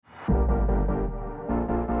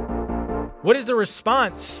What is the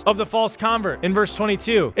response of the false convert in verse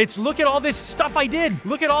 22? It's, look at all this stuff I did.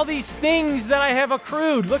 Look at all these things that I have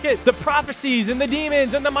accrued. Look at the prophecies and the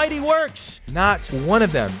demons and the mighty works. Not one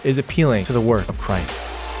of them is appealing to the work of Christ.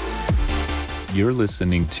 You're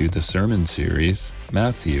listening to the sermon series,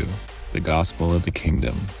 Matthew, the Gospel of the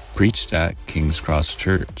Kingdom, preached at King's Cross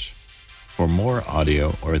Church. For more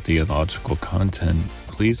audio or theological content,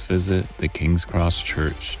 please visit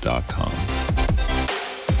thekingscrosschurch.com.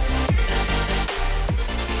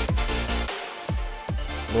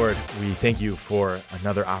 Lord, we thank you for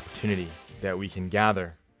another opportunity that we can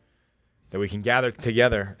gather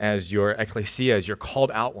together as your ecclesia, as your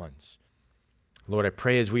called out ones. Lord, I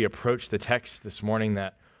pray as we approach the text this morning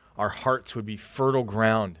that our hearts would be fertile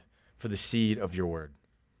ground for the seed of your word.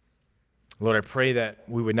 Lord, I pray that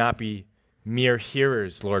we would not be mere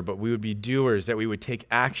hearers, Lord, but we would be doers, that we would take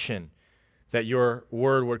action, that your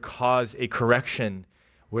word would cause a correction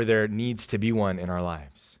where there needs to be one in our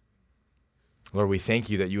lives. Lord, we thank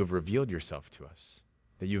you that you have revealed yourself to us,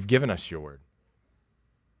 that you've given us your word,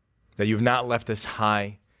 that you've not left us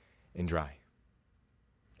high and dry.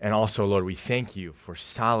 And also, Lord, we thank you for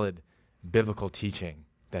solid biblical teaching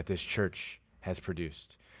that this church has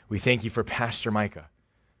produced. We thank you for Pastor Micah,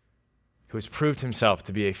 who has proved himself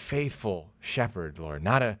to be a faithful shepherd, Lord,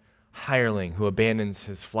 not a hireling who abandons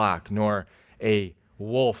his flock, nor a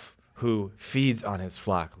wolf who feeds on his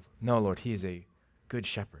flock. No, Lord, he is a good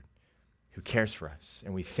shepherd who cares for us.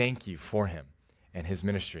 And we thank you for him and his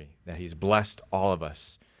ministry, that he's blessed all of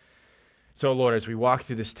us. So, Lord, as we walk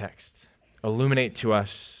through this text, illuminate to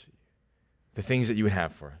us the things that you would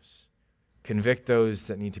have for us. Convict those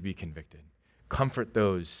that need to be convicted. Comfort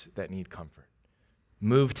those that need comfort.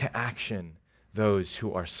 Move to action those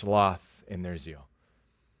who are sloth in their zeal.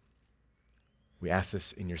 We ask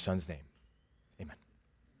this in your Son's name. Amen.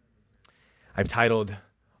 I've titled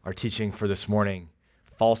our teaching for this morning,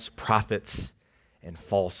 False Prophets and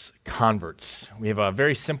False Converts. We have a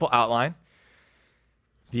very simple outline.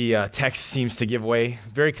 The text seems to give way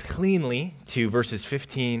very cleanly to verses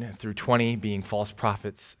 15 through 20 being false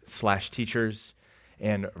prophets / teachers,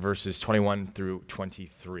 and verses 21 through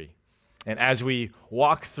 23. And as we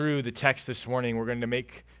walk through the text this morning, we're going to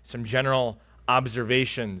make some general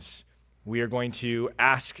observations. We are going to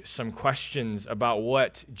ask some questions about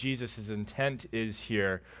what Jesus' intent is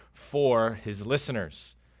here for his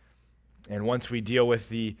listeners. And once we deal with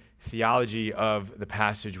the theology of the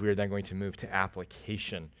passage, we are then going to move to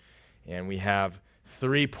application. And we have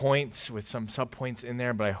 3 points with some subpoints in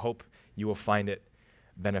there, but I hope you will find it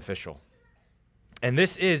beneficial. And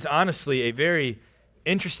this is honestly a very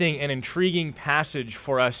interesting and intriguing passage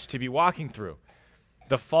for us to be walking through.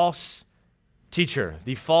 The false teacher,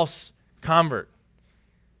 the false convert.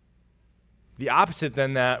 The opposite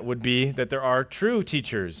then that would be that there are true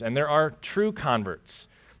teachers and there are true converts.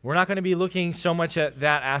 We're not going to be looking so much at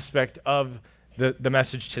that aspect of the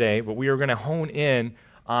message today, but we are going to hone in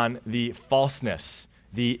on the falseness,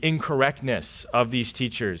 the incorrectness of these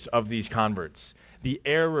teachers, of these converts, the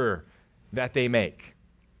error that they make.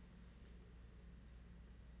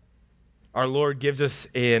 Our Lord gives us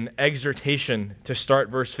an exhortation to start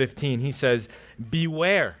verse 15. He says,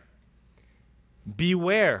 beware,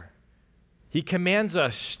 beware. He commands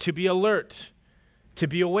us to be alert, to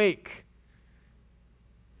be awake.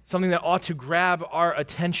 Something that ought to grab our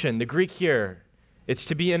attention. The Greek here, it's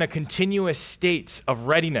to be in a continuous state of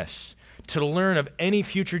readiness, to learn of any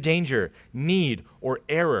future danger, need, or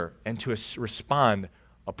error, and to respond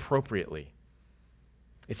appropriately.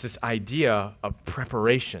 It's this idea of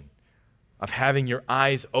preparation, of having your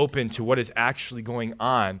eyes open to what is actually going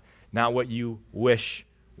on, not what you wish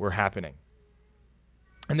were happening.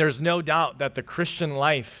 And there's no doubt that the Christian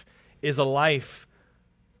life is a life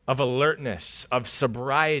of alertness, of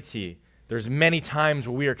sobriety. There's many times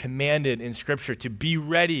where we are commanded in Scripture to be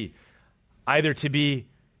ready, either to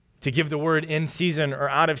give the word in season or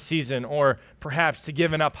out of season, or perhaps to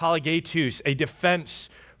give an apologetus, a defense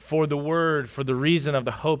for the word, for the reason of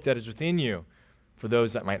the hope that is within you, for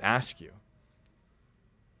those that might ask you.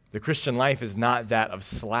 The Christian life is not that of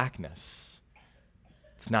slackness.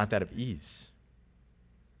 It's not that of ease.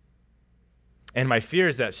 And my fear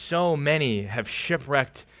is that so many have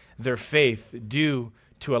shipwrecked their faith due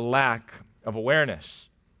to a lack of awareness.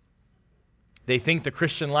 They think the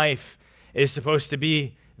Christian life is supposed to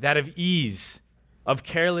be that of ease, of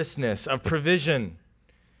carelessness, of provision.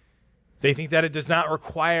 They think that it does not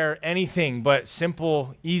require anything but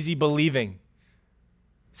simple, easy believing,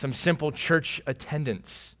 some simple church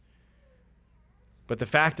attendance. But the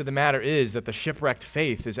fact of the matter is that the shipwrecked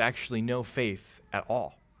faith is actually no faith at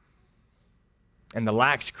all. And the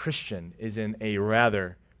lax Christian is in a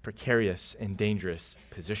rather precarious and dangerous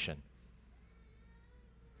position.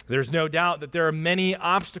 There's no doubt that there are many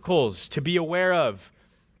obstacles to be aware of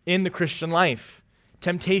in the Christian life,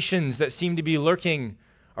 temptations that seem to be lurking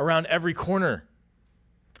around every corner.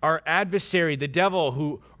 Our adversary, the devil,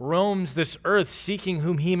 who roams this earth seeking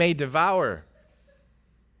whom he may devour.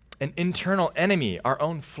 An internal enemy, our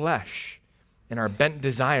own flesh, and our bent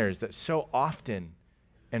desires that so often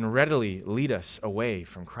and readily lead us away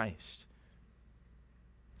from Christ.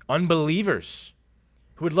 Unbelievers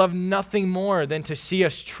who would love nothing more than to see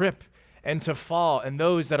us trip and to fall, and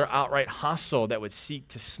those that are outright hostile that would seek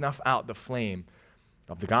to snuff out the flame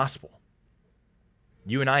of the gospel.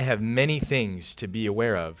 You and I have many things to be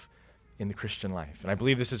aware of in the Christian life. And I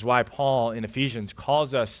believe this is why Paul in Ephesians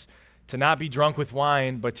calls us to not be drunk with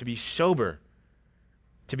wine, but to be sober,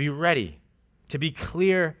 to be ready, to be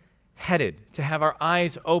clear-headed, to have our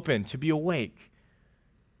eyes open, to be awake,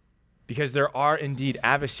 because there are indeed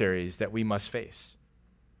adversaries that we must face.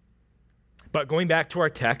 But going back to our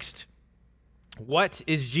text, what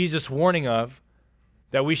is Jesus warning of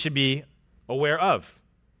that we should be aware of?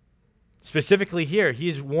 Specifically here, he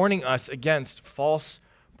is warning us against false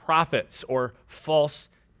prophets or false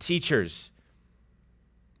teachers.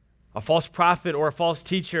 A false prophet or a false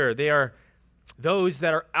teacher, they are those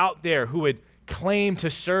that are out there who would claim to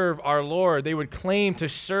serve our Lord. They would claim to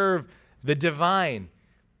serve the divine.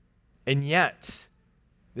 And yet,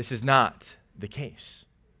 this is not the case.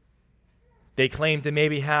 They claim to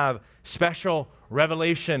maybe have special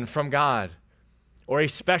revelation from God or a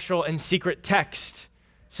special and secret text,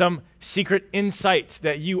 some secret insight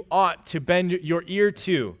that you ought to bend your ear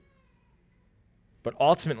to. But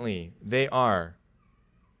ultimately, they are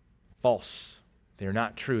false. They are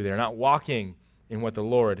not true. They are not walking in what the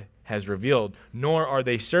Lord has revealed, nor are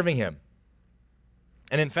they serving him.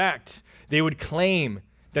 And in fact, they would claim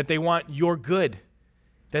that they want your good,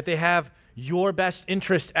 that they have your best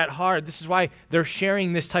interest at heart. This is why they're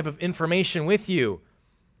sharing this type of information with you.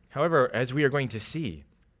 However, as we are going to see,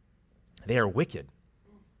 they are wicked.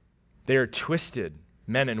 They are twisted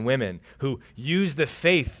men and women who use the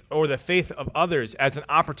faith or the faith of others as an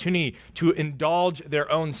opportunity to indulge their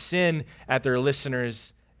own sin at their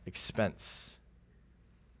listeners' expense.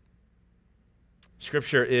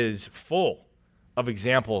 Scripture is full of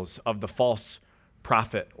examples of the false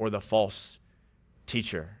prophet or the false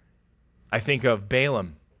teacher. I think of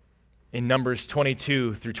Balaam in Numbers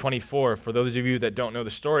 22 through 24. For those of you that don't know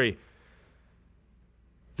the story,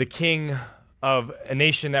 the king of a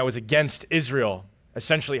nation that was against Israel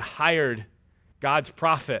essentially hired God's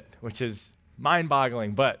prophet, which is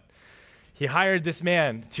mind-boggling, but he hired this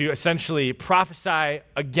man to essentially prophesy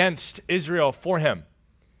against Israel for him.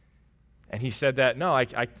 And he said that, no, I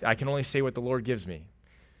can only say what the Lord gives me.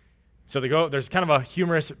 So there's kind of a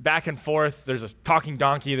humorous back and forth. There's a talking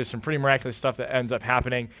donkey. There's some pretty miraculous stuff that ends up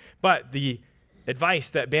happening. But the advice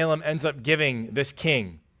that Balaam ends up giving this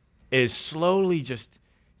king is slowly just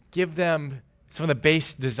give them some of the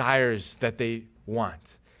base desires that they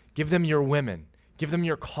want. Give them your women. Give them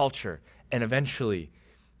your culture. And eventually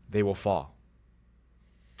they will fall.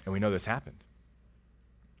 And we know this happened.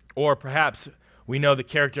 Or perhaps we know the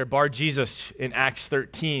character Bar-Jesus in Acts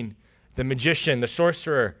 13, the magician, the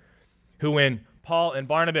sorcerer, who when Paul and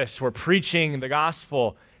Barnabas were preaching the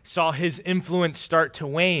gospel, saw his influence start to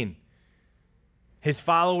wane, his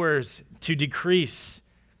followers to decrease.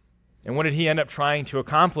 And what did he end up trying to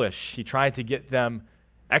accomplish? He tried to get them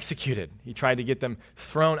executed. He tried to get them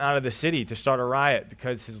thrown out of the city to start a riot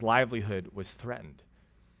because his livelihood was threatened.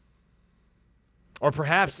 Or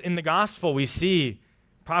perhaps in the gospel we see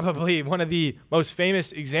probably one of the most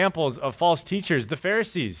famous examples of false teachers, the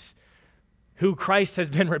Pharisees, who Christ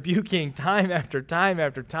has been rebuking time after time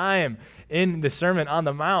after time in the Sermon on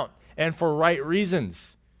the Mount, and for right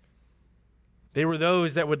reasons. They were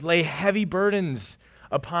those that would lay heavy burdens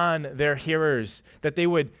upon their hearers, that they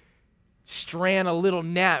would strand a little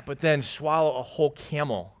gnat but then swallow a whole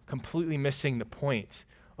camel, completely missing the point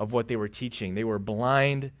of what they were teaching. They were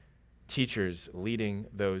blind teachers leading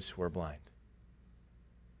those who are blind.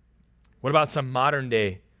 What about some modern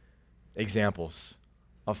day examples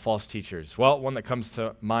of false teachers? Well, one that comes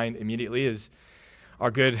to mind immediately is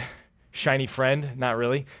our good shiny friend, not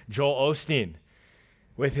really, Joel Osteen,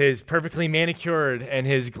 with his perfectly manicured and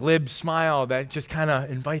his glib smile that just kind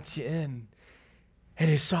of invites you in, and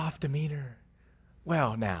his soft demeanor.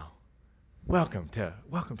 Well, now, welcome to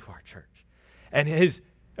our church. And his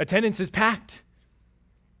attendance is packed.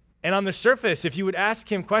 And on the surface, if you would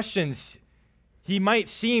ask him questions, he might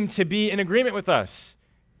seem to be in agreement with us.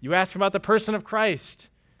 You ask him about the person of Christ,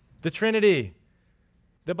 the Trinity,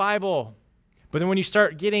 the Bible. But then when you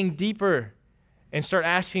start getting deeper and start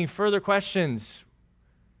asking further questions,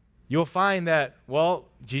 you'll find that, well,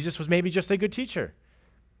 Jesus was maybe just a good teacher.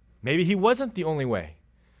 Maybe he wasn't the only way.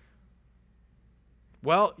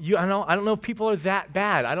 Well, I don't know if people are that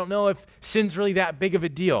bad. I don't know if sin's really that big of a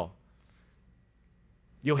deal.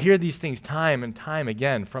 You'll hear these things time and time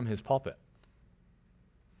again from his pulpit.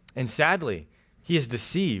 And sadly, he has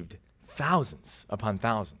deceived thousands upon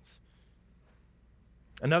thousands.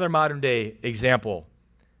 Another modern day example,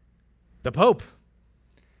 the Pope.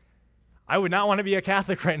 I would not want to be a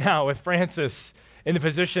Catholic right now with Francis in the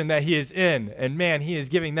position that he is in. And man, he is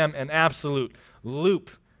giving them an absolute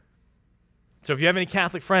loop. So if you have any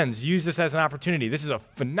Catholic friends, use this as an opportunity. This is a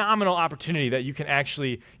phenomenal opportunity that you can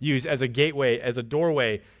actually use as a gateway, as a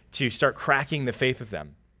doorway to start cracking the faith with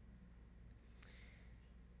them.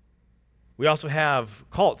 We also have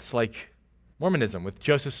cults like Mormonism with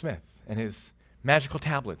Joseph Smith and his magical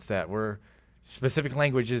tablets that were specific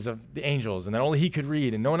languages of the angels and that only he could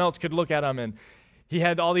read and no one else could look at them. And he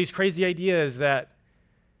had all these crazy ideas that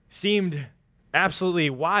seemed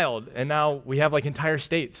absolutely wild. And now we have like entire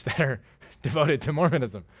states that are devoted to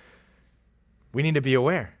Mormonism. We need to be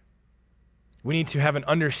aware. We need to have an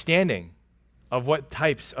understanding of what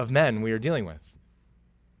types of men we are dealing with.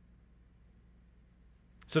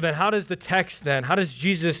 So then how does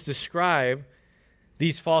Jesus describe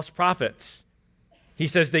these false prophets? He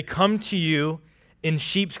says, they come to you in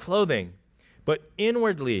sheep's clothing, but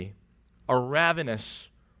inwardly are ravenous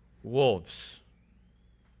wolves.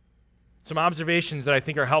 Some observations that I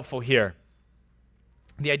think are helpful here.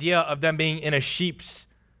 The idea of them being in a sheep's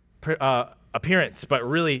appearance, but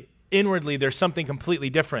really inwardly there's something completely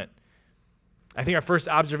different. I think our first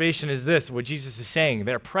observation is this, what Jesus is saying.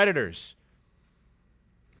 They're predators.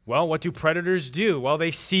 Well, what do predators do? Well, they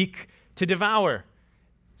seek to devour.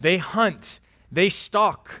 They hunt. They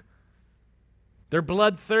stalk. They're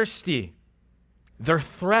bloodthirsty. They're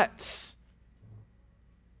threats.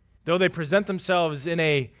 Though they present themselves in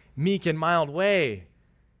a meek and mild way,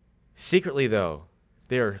 secretly, though,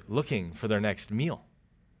 they are looking for their next meal.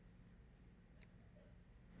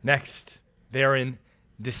 Next, they are in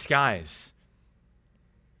disguise.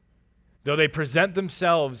 Though they present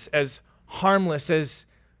themselves as harmless as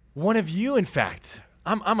one of you, in fact.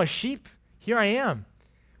 I'm a sheep. Here I am.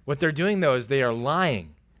 What they're doing, though, is they are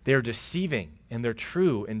lying. They are deceiving, and their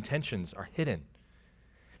true intentions are hidden.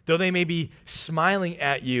 Though they may be smiling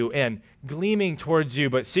at you and gleaming towards you,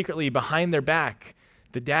 but secretly behind their back,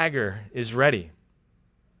 the dagger is ready.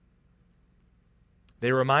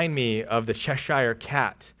 They remind me of the Cheshire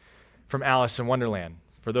Cat from Alice in Wonderland,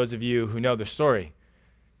 for those of you who know the story.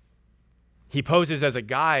 He poses as a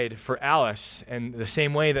guide for Alice, and the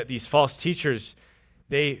same way that these false teachers,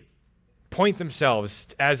 they point themselves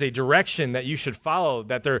as a direction that you should follow,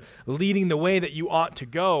 that they're leading the way that you ought to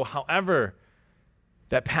go. However,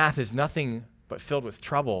 that path is nothing but filled with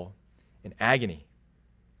trouble and agony.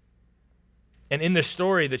 And in this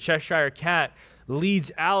story, the Cheshire Cat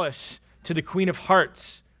leads Alice to the Queen of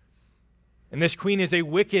Hearts. And this queen is a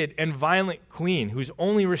wicked and violent queen who's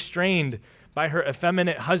only restrained by her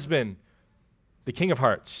effeminate husband, the King of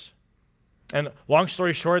Hearts. And long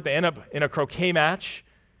story short, they end up in a croquet match.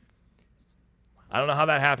 I don't know how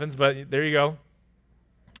that happens, but there you go.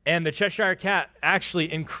 And the Cheshire Cat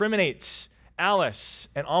actually incriminates Alice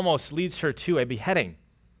and almost leads her to a beheading.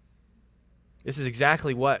 This is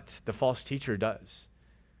exactly what the false teacher does,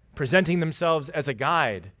 presenting themselves as a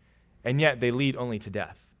guide, and yet they lead only to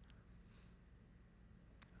death.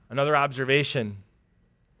 Another observation,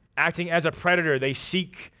 acting as a predator, they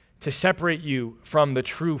seek to separate you from the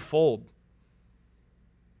true fold.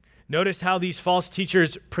 Notice how these false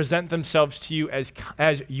teachers present themselves to you as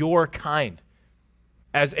your kind,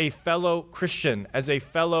 as a fellow Christian, as a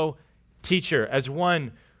fellow teacher, as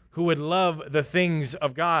one who would love the things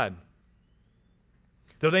of God.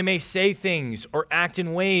 Though they may say things or act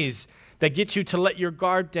in ways that get you to let your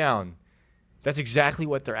guard down, that's exactly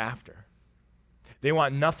what they're after. They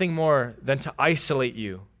want nothing more than to isolate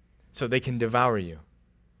you so they can devour you.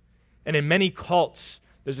 And in many cults,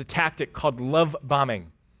 there's a tactic called love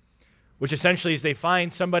bombing, which essentially is they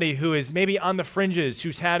find somebody who is maybe on the fringes,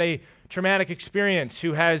 who's had a traumatic experience,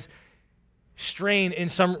 who has strain in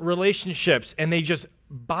some relationships, and they just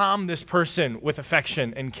bomb this person with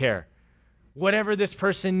affection and care. Whatever this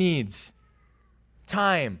person needs,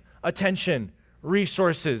 time, attention,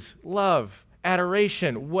 resources, love,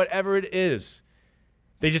 adoration, whatever it is,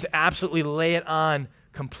 they just absolutely lay it on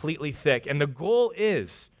completely thick. And the goal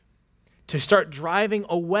is to start driving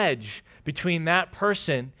a wedge between that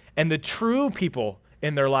person and the true people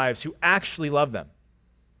in their lives who actually love them.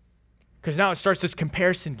 Because now it starts this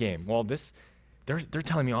comparison game. Well, this they're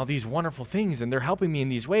telling me all these wonderful things, and they're helping me in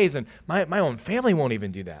these ways, and my own family won't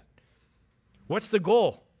even do that. What's the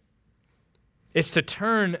goal? It's to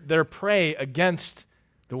turn their prey against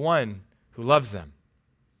the one who loves them.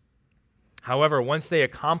 However, once they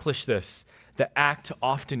accomplish this, the act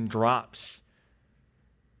often drops.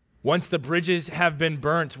 Once the bridges have been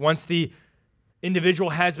burnt, once the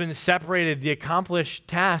individual has been separated, the accomplished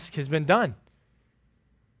task has been done.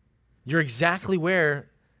 You're exactly where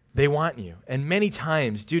they want you. And many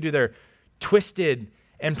times, due to their twisted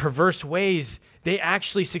and perverse ways, they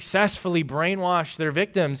actually successfully brainwash their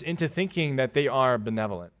victims into thinking that they are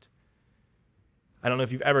benevolent. I don't know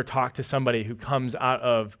if you've ever talked to somebody who comes out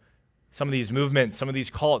of some of these movements, some of these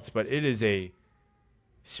cults, but it is a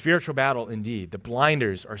spiritual battle indeed. The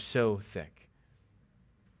blinders are so thick.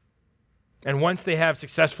 And once they have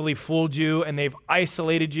successfully fooled you and they've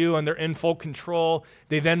isolated you and they're in full control,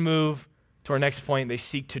 they then move to our next point. They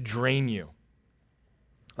seek to drain you.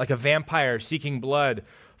 Like a vampire seeking blood,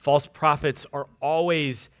 false prophets are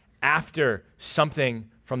always after something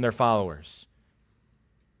from their followers.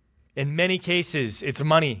 In many cases, it's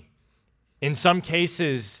money. In some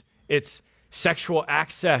cases, it's sexual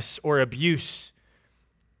access or abuse.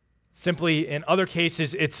 Simply, in other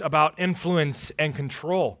cases, it's about influence and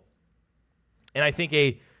control. And I think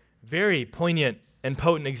a very poignant and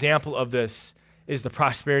potent example of this is the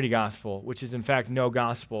prosperity gospel, which is in fact no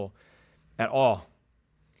gospel at all.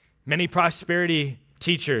 Many prosperity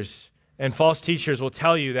teachers and false teachers will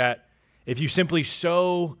tell you that if you simply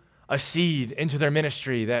sow a seed into their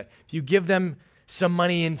ministry, that if you give them some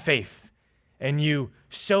money in faith and you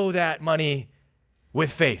sow that money with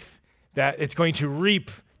faith, that it's going to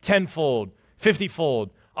reap tenfold,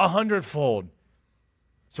 50-fold, 100-fold.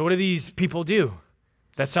 So what do these people do?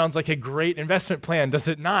 That sounds like a great investment plan, does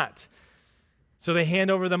it not? So they hand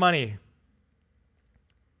over the money.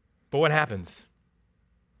 But what happens?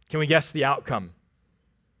 Can we guess the outcome?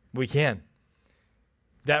 We can.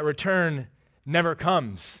 That return never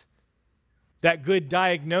comes. That good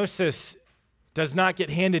diagnosis does not get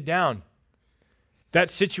handed down. That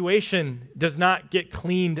situation does not get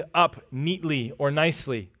cleaned up neatly or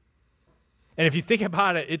nicely. And if you think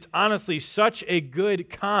about it, it's honestly such a good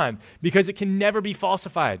con because it can never be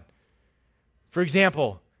falsified. For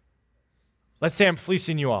example, let's say I'm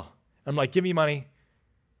fleecing you all. I'm like, give me money,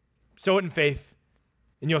 sow it in faith,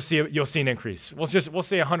 and you'll see an increase. We'll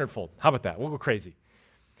say 100-fold. How about that? We'll go crazy.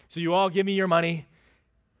 So you all give me your money.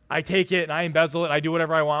 I take it and I embezzle it. I do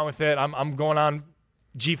whatever I want with it. I'm going on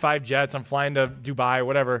G5 jets. I'm flying to Dubai,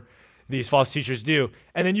 whatever these false teachers do.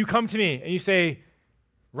 And then you come to me and you say,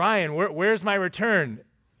 Ryan, where's my return?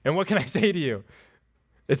 And what can I say to you?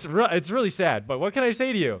 It's really sad, but what can I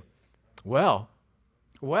say to you? Well,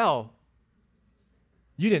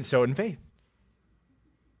 you didn't sow it in faith.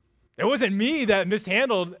 It wasn't me that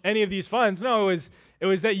mishandled any of these funds. No, it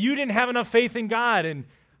was that you didn't have enough faith in God. And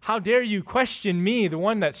how dare you question me, the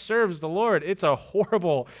one that serves the Lord? It's a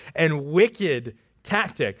horrible and wicked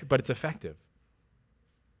tactic, but it's effective.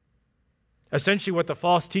 Essentially, what the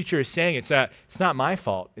false teacher is saying is that it's not my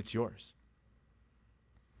fault, it's yours.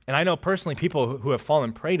 And I know personally people who have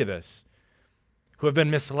fallen prey to this, who have been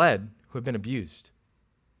misled, who have been abused.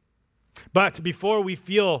 But before we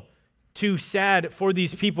feel too sad for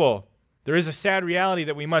these people, there is a sad reality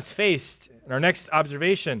that we must face in our next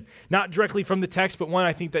observation, not directly from the text, but one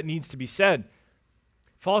I think that needs to be said.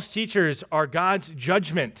 False teachers are God's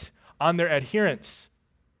judgment on their adherents.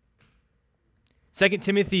 2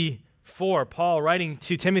 Timothy 4, Paul writing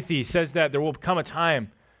to Timothy says that there will come a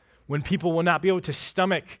time when people will not be able to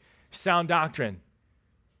stomach sound doctrine.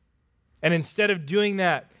 And instead of doing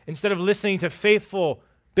that, instead of listening to faithful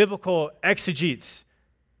biblical exegetes,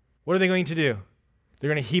 what are they going to do? They're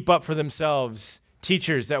going to heap up for themselves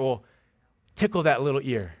teachers that will tickle that little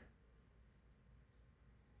ear.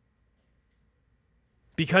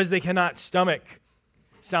 Because they cannot stomach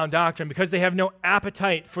sound doctrine, because they have no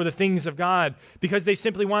appetite for the things of God, because they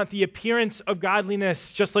simply want the appearance of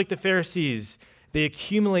godliness, just like the Pharisees, they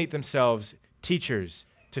accumulate themselves teachers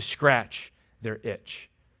to scratch their itch.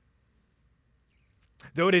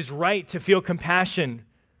 Though it is right to feel compassion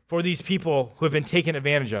for these people who have been taken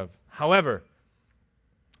advantage of, however,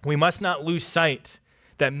 we must not lose sight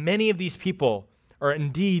that many of these people are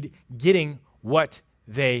indeed getting what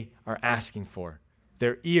they are asking for.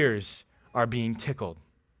 Their ears are being tickled.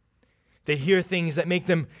 They hear things that make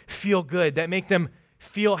them feel good, that make them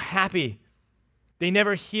feel happy. They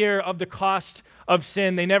never hear of the cost of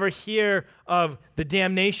sin. They never hear of the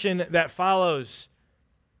damnation that follows.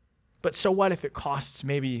 But so what if it costs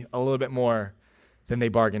maybe a little bit more than they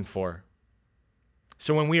bargained for?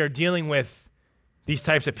 So when we are dealing with these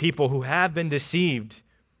types of people who have been deceived,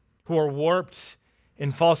 who are warped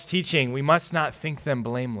in false teaching, we must not think them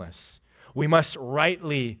blameless. We must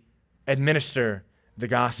rightly administer the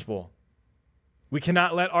gospel. We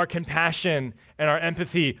cannot let our compassion and our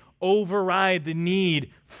empathy override the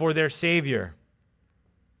need for their Savior.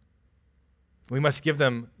 We must give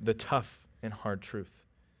them the tough and hard truth.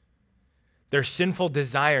 Their sinful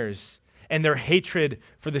desires and their hatred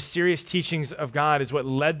for the serious teachings of God is what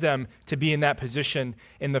led them to be in that position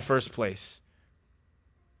in the first place.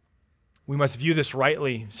 We must view this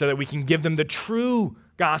rightly so that we can give them the true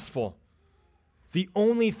gospel, the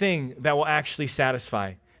only thing that will actually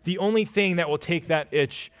satisfy, the only thing that will take that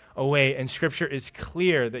itch away. And Scripture is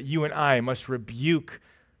clear that you and I must rebuke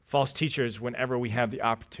false teachers whenever we have the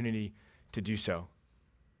opportunity to do so.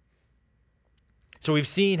 So we've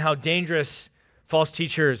seen how dangerous false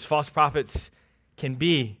teachers, false prophets can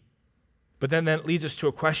be, but then that leads us to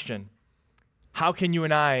a question. How can you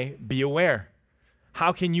and I be aware?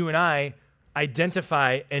 How can you and I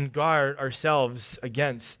identify and guard ourselves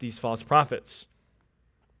against these false prophets?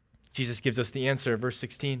 Jesus gives us the answer, verse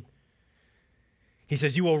 16. He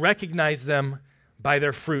says, "You will recognize them by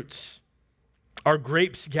their fruits. Are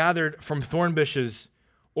grapes gathered from thorn bushes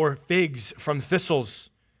or figs from thistles?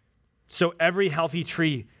 So every healthy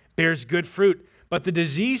tree bears good fruit, but the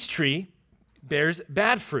diseased tree bears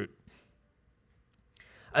bad fruit.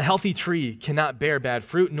 A healthy tree cannot bear bad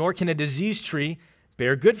fruit, nor can a diseased tree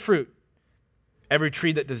bear good fruit. Every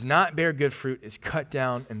tree that does not bear good fruit is cut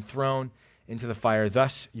down and thrown into the fire.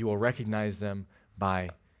 Thus you will recognize them by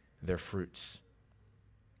their fruits."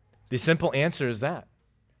 The simple answer is that,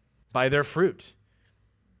 by their fruit.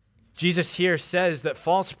 Jesus here says that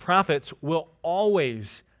false prophets will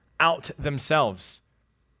always out themselves.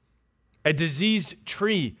 A diseased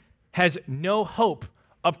tree has no hope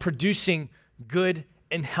of producing good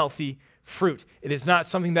and healthy fruit. It is not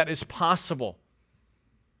something that is possible.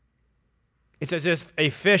 It's as if a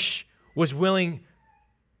fish was willing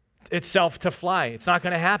itself to fly. It's not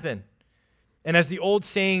going to happen. And as the old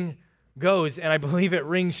saying goes, and I believe it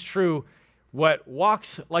rings true, what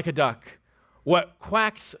walks like a duck, what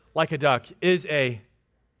quacks like a duck is a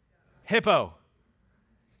hippo.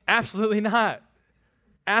 Absolutely not.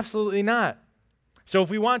 Absolutely not. So if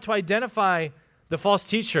we want to identify the false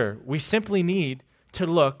teacher, we simply need to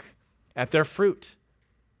look at their fruit.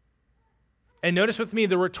 And notice with me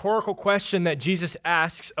the rhetorical question that Jesus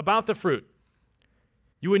asks about the fruit.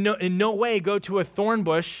 You would in no way go to a thorn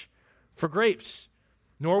bush for grapes,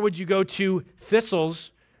 nor would you go to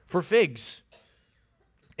thistles for figs.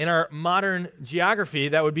 In our modern geography,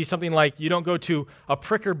 that would be something like you don't go to a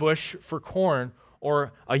pricker bush for corn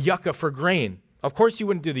or a yucca for grain. Of course you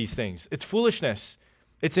wouldn't do these things. It's foolishness.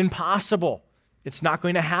 It's impossible. It's not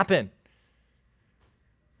going to happen.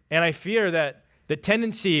 And I fear that the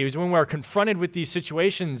tendency is when we're confronted with these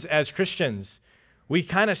situations as Christians, we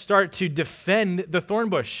kind of start to defend the thorn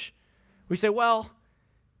bush. We say, well,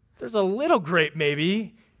 there's a little grape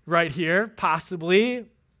maybe right here, possibly.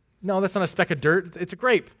 No, that's not a speck of dirt. It's a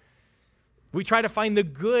grape. We try to find the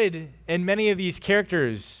good in many of these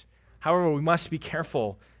characters. However, we must be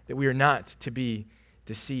careful that we are not to be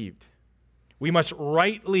deceived. We must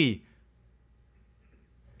rightly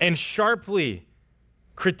and sharply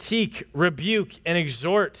critique, rebuke, and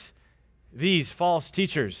exhort these false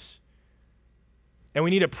teachers. And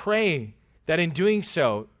we need to pray that in doing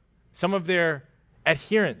so, some of their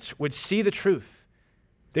adherents would see the truth.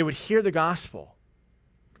 They would hear the gospel,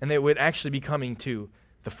 and they would actually be coming to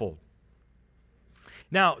the fold.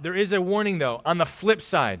 Now, there is a warning, though, on the flip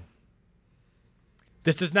side.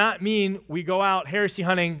 This does not mean we go out heresy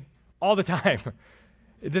hunting all the time.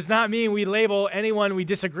 It does not mean we label anyone we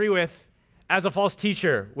disagree with as a false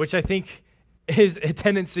teacher, which I think is a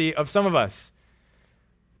tendency of some of us.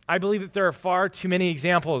 I believe that there are far too many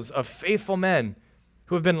examples of faithful men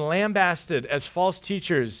who have been lambasted as false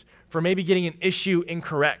teachers for maybe getting an issue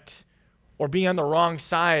incorrect or being on the wrong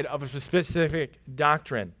side of a specific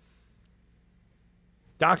doctrine.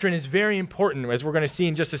 Doctrine is very important, as we're going to see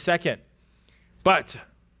in just a second. But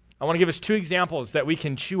I want to give us two examples that we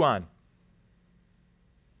can chew on.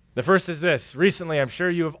 The first is this. Recently, I'm sure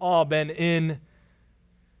you have all been in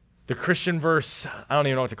the Christianverse, I don't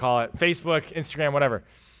even know what to call it, Facebook, Instagram, whatever.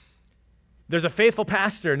 There's a faithful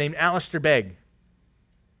pastor named Alistair Begg,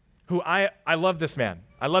 who I love this man.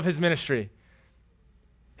 I love his ministry.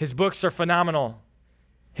 His books are phenomenal.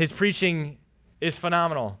 His preaching is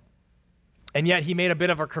phenomenal. And yet he made a bit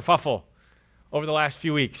of a kerfuffle over the last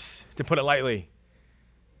few weeks, to put it lightly.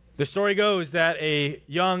 The story goes that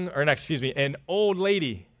an old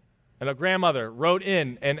lady and a grandmother wrote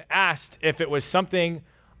in and asked if it was something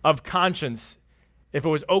of conscience if it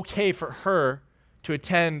was okay for her to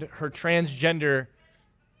attend her transgender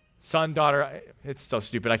son, daughter, it's so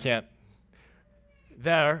stupid, I can't,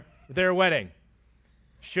 their wedding.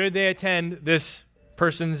 Should they attend this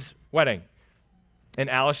person's wedding? And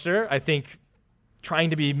Alistair, I think,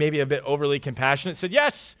 trying to be maybe a bit overly compassionate, said,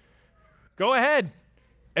 yes, go ahead.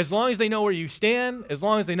 As long as they know where you stand, as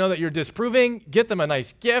long as they know that you're disapproving, get them a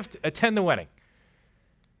nice gift, attend the wedding.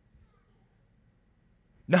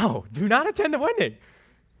 No, do not attend the wedding.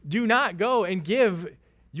 Do not go and give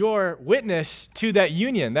your witness to that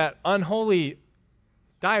union, that unholy,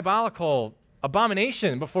 diabolical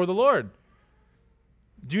abomination before the Lord.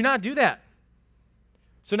 Do not do that.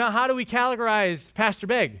 So now how do we categorize Pastor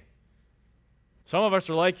Begg? Some of us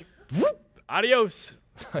are like, whoop, adios,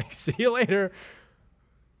 see you later.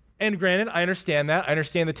 And granted, I understand that. I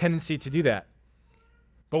understand the tendency to do that.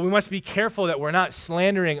 But we must be careful that we're not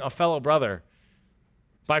slandering a fellow brother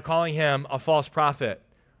by calling him a false prophet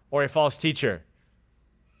or a false teacher.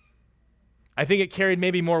 I think it carried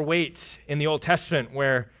maybe more weight in the Old Testament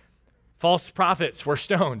where false prophets were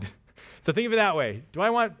stoned. So think of it that way. Do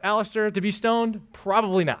I want Alistair to be stoned?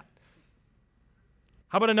 Probably not.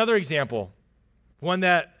 How about another example? One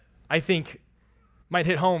that I think might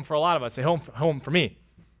hit home for a lot of us, hit home for me.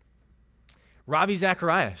 Ravi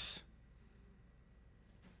Zacharias.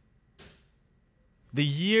 The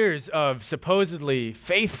years of supposedly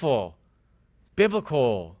faithful,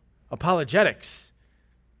 biblical apologetics,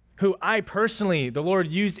 who I personally, the Lord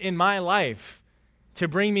used in my life to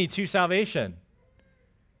bring me to salvation.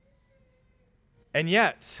 And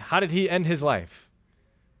yet, how did he end his life?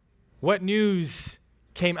 What news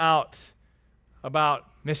came out about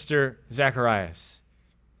Mr. Zacharias?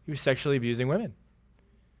 He was sexually abusing women.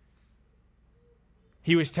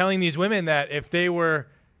 He was telling these women that if they were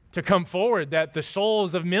to come forward, that the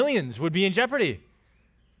souls of millions would be in jeopardy.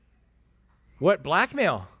 What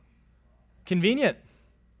blackmail? Convenient.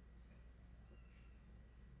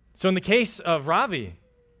 So in the case of Ravi,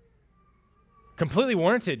 completely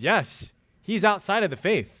warranted, yes. He's outside of the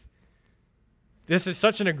faith. This is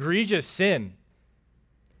such an egregious sin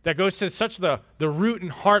that goes to such the root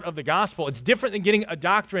and heart of the gospel. It's different than getting a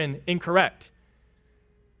doctrine incorrect.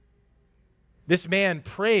 This man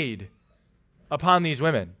preyed upon these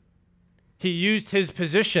women. He used his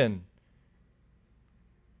position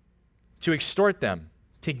to extort them,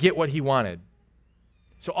 to get what he wanted.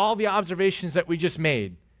 So all the observations that we just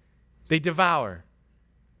made, they devour.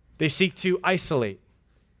 They seek to isolate.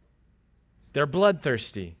 They're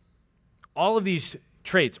bloodthirsty. All of these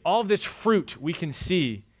traits, all of this fruit we can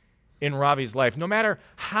see in Ravi's life, no matter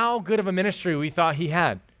how good of a ministry we thought he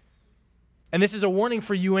had. And this is a warning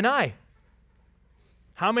for you and I.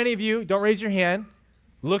 How many of you, don't raise your hand,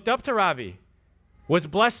 looked up to Ravi, was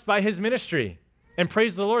blessed by his ministry, and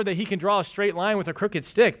praise the Lord that he can draw a straight line with a crooked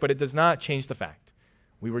stick, but it does not change the fact.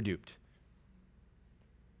 We were duped.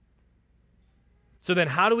 So then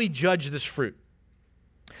how do we judge this fruit?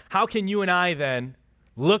 How can you and I then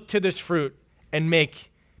look to this fruit and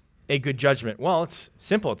make a good judgment? Well, it's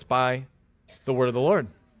simple. It's by the word of the Lord.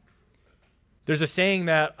 There's a saying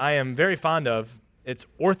that I am very fond of. It's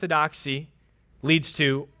orthodoxy leads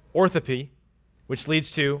to orthopy, which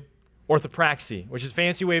leads to orthopraxy, which is a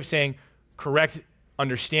fancy way of saying correct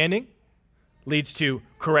understanding leads to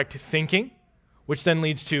correct thinking, which then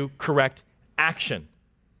leads to correct action.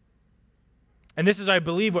 And this is, I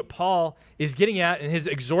believe, what Paul is getting at in his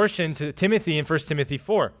exhortation to Timothy in 1 Timothy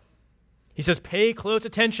 4. He says, pay close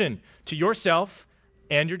attention to yourself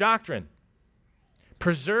and your doctrine.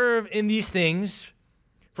 Preserve in these things,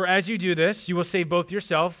 for as you do this, you will save both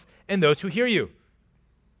yourself and those who hear you.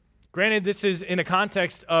 Granted, this is in a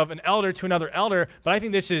context of an elder to another elder, but I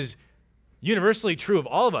think this is universally true of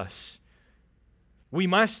all of us. We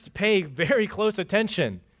must pay very close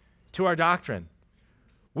attention to our doctrine.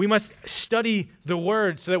 We must study the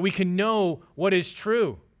word so that we can know what is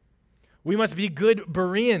true. We must be good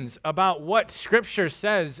Bereans about what Scripture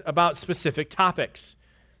says about specific topics.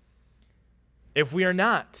 If we are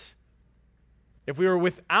not, if we are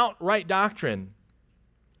without right doctrine,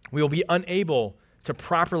 we will be unable to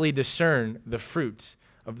properly discern the fruits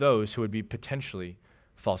of those who would be potentially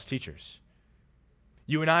false teachers.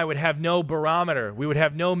 You and I would have no barometer. We would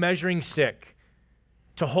have no measuring stick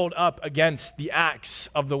to hold up against the acts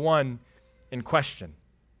of the one in question.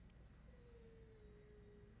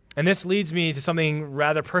 And this leads me to something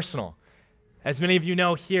rather personal. As many of you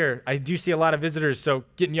know here, I do see a lot of visitors, so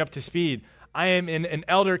getting you up to speed. I am in an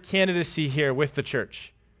elder candidacy here with the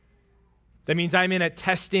church. That means I'm in a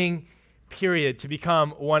testing period to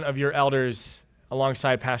become one of your elders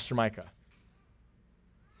alongside Pastor Micah.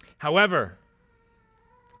 However,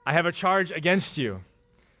 I have a charge against you.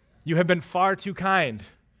 You have been far too kind.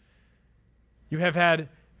 You have had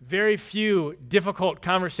very few difficult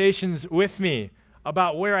conversations with me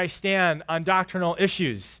about where I stand on doctrinal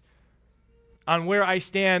issues, on where I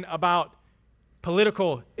stand about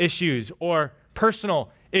political issues or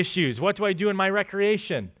personal issues. What do I do in my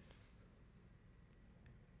recreation?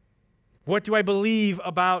 What do I believe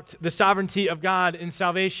about the sovereignty of God in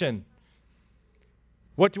salvation?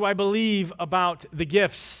 What do I believe about the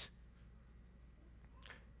gifts?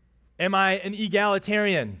 Am I an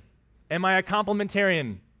egalitarian? Am I a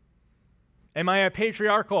complementarian? Am I a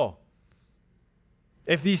patriarchal?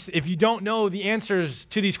 If you don't know the answers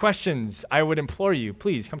to these questions, I would implore you,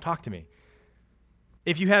 please come talk to me.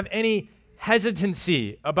 If you have any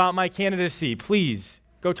hesitancy about my candidacy, please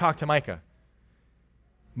go talk to Micah.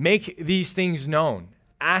 Make these things known.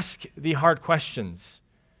 Ask the hard questions.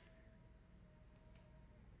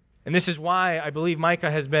 And this is why I believe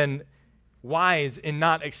Micah has been wise in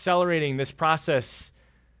not accelerating this process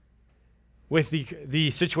with the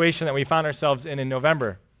situation that we found ourselves in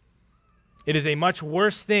November. It is a much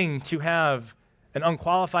worse thing to have an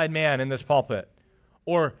unqualified man in this pulpit,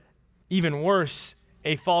 or even worse,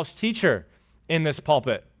 a false teacher in this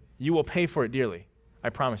pulpit. You will pay for it dearly, I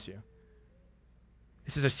promise you.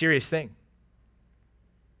 This is a serious thing.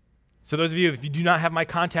 So those of you, if you do not have my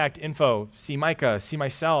contact info, see Micah, see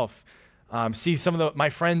myself, see some of my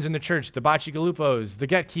friends in the church, the Bachi Galupos, the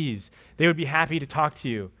Get Keys. They would be happy to talk to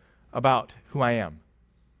you about who I am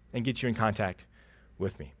and get you in contact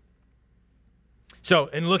with me. So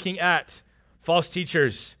in looking at false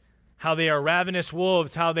teachers, how they are ravenous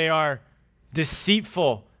wolves, how they are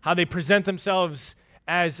deceitful, how they present themselves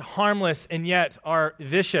as harmless and yet are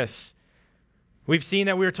vicious, we've seen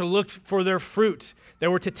that we are to look for their fruit,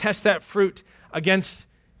 that we're to test that fruit against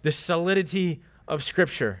the solidity of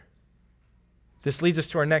Scripture. This leads us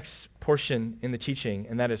to our next portion in the teaching,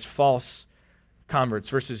 and that is false converts.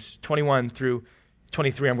 Verses 21 through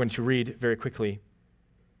 23, I'm going to read very quickly.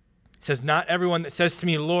 It says, "Not everyone that says to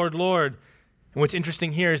me, 'Lord, Lord,'" and what's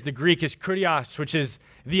interesting here is the Greek is kurios, which is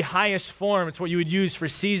the highest form. It's what you would use for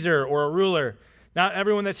Caesar or a ruler. "Not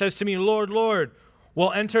everyone that says to me, 'Lord, Lord,'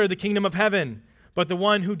 will enter the kingdom of heaven, but the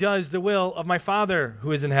one who does the will of my Father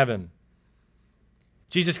who is in heaven."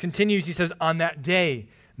 Jesus continues, he says, "On that day,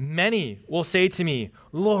 many will say to me,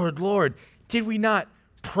 'Lord, Lord, did we not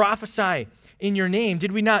prophesy in your name?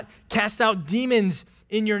 Did we not cast out demons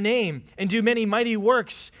in your name and do many mighty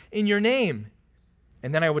works in your name?'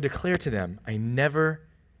 And then I will declare to them, 'I never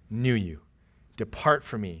knew you. Depart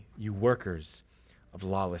from me, you workers of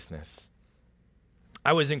lawlessness.'"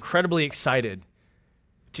 I was incredibly excited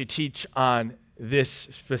to teach on this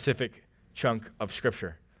specific chunk of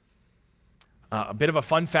Scripture. A bit of a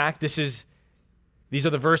fun fact, these are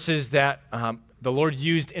the verses that the Lord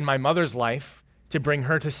used in my mother's life to bring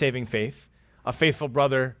her to saving faith. A faithful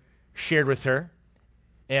brother shared with her.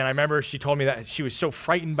 And I remember she told me that she was so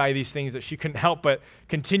frightened by these things that she couldn't help but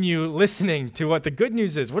continue listening to what the good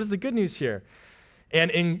news is. What is the good news here? And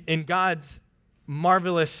in God's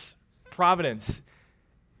marvelous providence,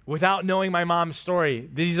 without knowing my mom's story,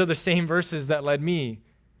 these are the same verses that led me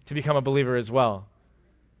to become a believer as well.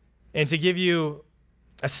 And to give you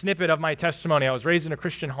a snippet of my testimony, I was raised in a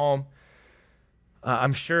Christian home.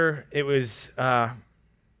 I'm sure it was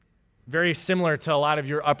very similar to a lot of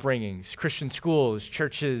your upbringings: Christian schools,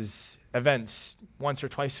 churches, events once or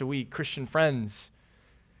twice a week, Christian friends,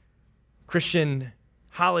 Christian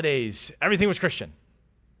holidays. Everything was Christian.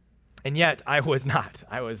 And yet I was not.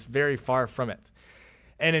 I was very far from it.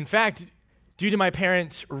 And in fact, due to my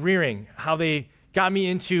parents' rearing, how they got me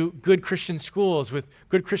into good Christian schools with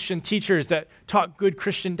good Christian teachers that taught good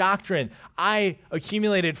Christian doctrine, I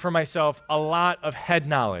accumulated for myself a lot of head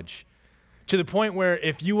knowledge, to the point where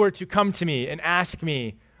if you were to come to me and ask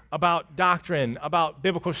me about doctrine, about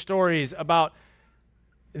biblical stories, about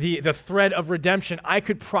the thread of redemption, I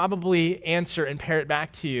could probably answer and parrot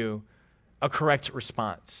back to you a correct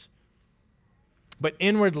response. But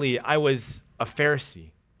inwardly, I was a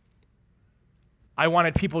Pharisee. I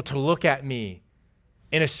wanted people to look at me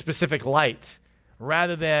in a specific light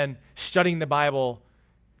rather than studying the Bible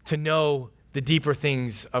to know the deeper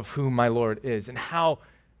things of who my Lord is and how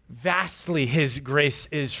vastly his grace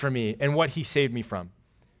is for me and what he saved me from.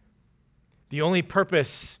 The only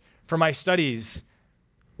purpose for my studies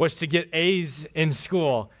was to get A's in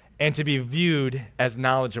school and to be viewed as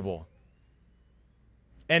knowledgeable.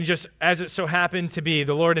 And just as it so happened to be,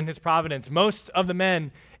 the Lord in his providence, most of the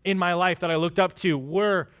men in my life that I looked up to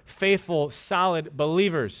were faithful, solid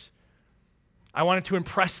believers. I wanted to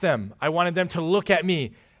impress them. I wanted them to look at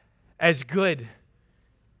me as good.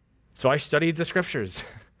 So I studied the Scriptures.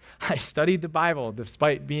 I studied the Bible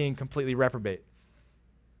despite being completely reprobate.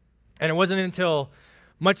 And it wasn't until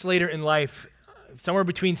much later in life, somewhere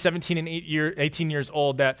between 17 and 18 years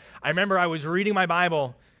old, that I remember I was reading my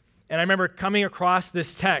Bible, and I remember coming across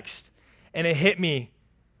this text, and it hit me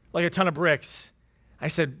like a ton of bricks. I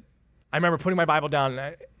remember putting my Bible down,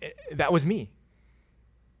 and that was me.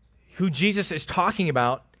 Who Jesus is talking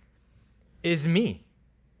about is me.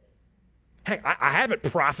 Heck, I haven't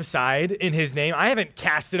prophesied in his name. I haven't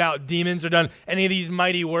casted out demons or done any of these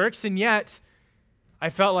mighty works, and yet I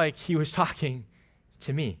felt like he was talking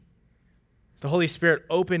to me. The Holy Spirit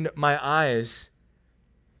opened my eyes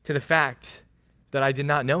to the fact that I did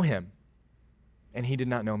not know him, and he did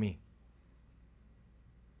not know me.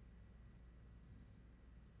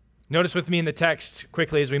 Notice with me in the text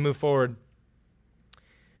quickly as we move forward.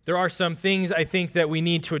 There are some things I think that we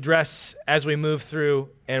need to address as we move through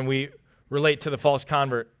and we relate to the false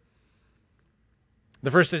convert. The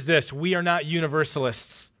first is this: we are not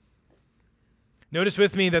universalists. Notice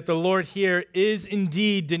with me that the Lord here is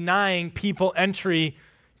indeed denying people entry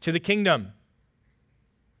to the kingdom.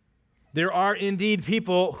 There are indeed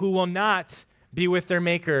people who will not be with their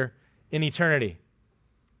Maker in eternity.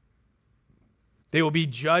 They will be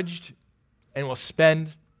judged and will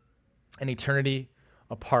spend an eternity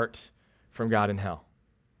apart from God in hell.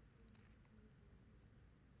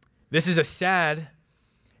 This is a sad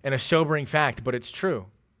and a sobering fact, but it's true.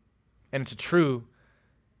 And it's a true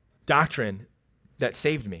doctrine that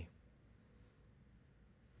saved me.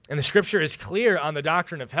 And the scripture is clear on the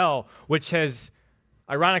doctrine of hell, which has,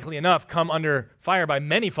 ironically enough, come under fire by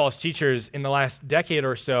many false teachers in the last decade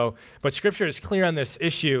or so. But scripture is clear on this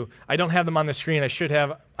issue. I don't have them on the screen. I should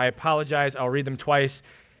have. I apologize. I'll read them twice.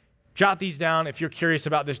 Jot these down if you're curious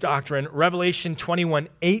about this doctrine. Revelation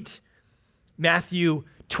 21:8, Matthew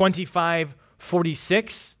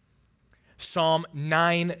 25:46, Psalm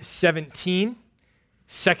 9:17,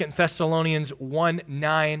 2 Thessalonians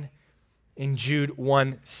 1:9, and Jude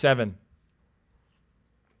 1:7.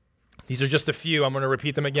 These are just a few. I'm going to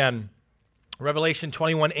repeat them again. Revelation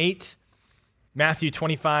 21:8, Matthew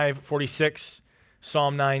 25:46,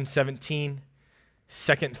 Psalm 9:17,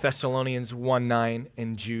 2 Thessalonians 1:9,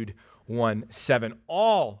 and Jude 1:7.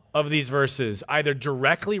 All of these verses either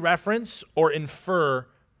directly reference or infer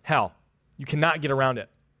hell. You cannot get around it.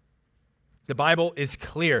 The Bible is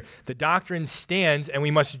clear. The doctrine stands, and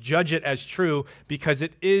we must judge it as true because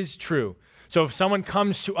it is true. So if someone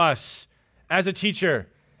comes to us as a teacher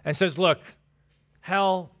and says, look,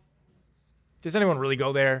 hell, does anyone really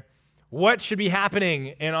go there? What should be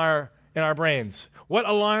happening in our brains? What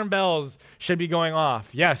alarm bells should be going off?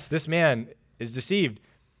 Yes, this man is deceived.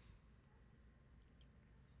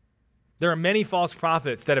 There are many false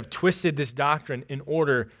prophets that have twisted this doctrine in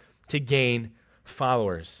order to gain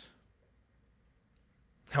followers.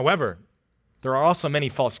 However, there are also many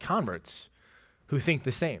false converts who think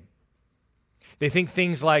the same. They think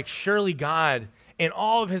things like, surely God, in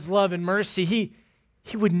all of his love and mercy, he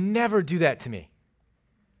would never do that to me.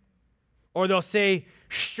 Or they'll say,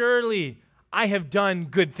 surely I have done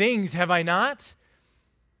good things, have I not?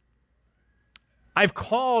 I've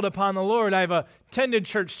called upon the Lord. I've attended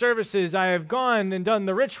church services. I have gone and done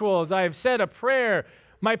the rituals. I have said a prayer.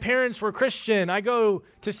 My parents were Christian. I go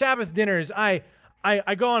to Sabbath dinners. I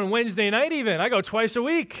go on Wednesday night even. I go twice a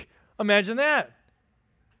week. Imagine that.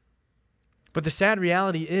 But the sad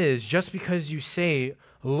reality is, just because you say,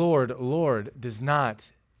 Lord, Lord, does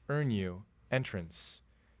not earn you entrance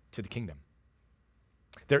to the kingdom.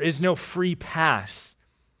 There is no free pass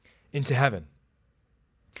into heaven.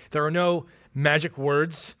 There are no magic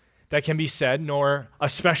words that can be said, nor a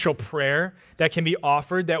special prayer that can be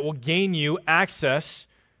offered that will gain you access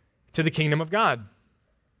to the kingdom of God.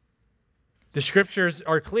 The scriptures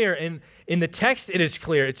are clear, and in the text it is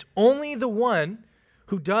clear. It's only the one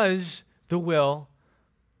who does the will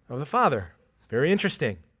of the Father. Very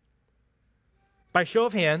interesting. By show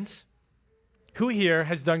of hands, who here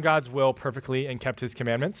has done God's will perfectly and kept his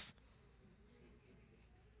commandments?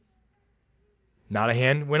 Not a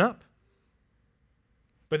hand went up.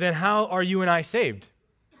 But then how are you and I saved?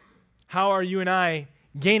 How are you and I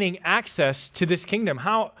gaining access to this kingdom?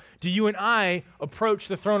 How do you and I approach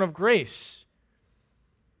the throne of grace?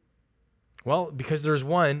 Well, because there's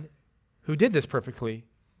one who did this perfectly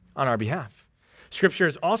on our behalf. Scripture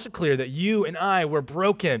is also clear that you and I were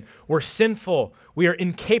broken, we're sinful, we are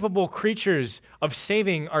incapable creatures of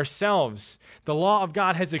saving ourselves. The law of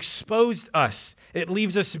God has exposed us. It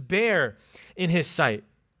leaves us bare in his sight.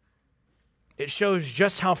 It shows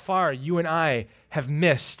just how far you and I have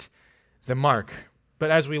missed the mark.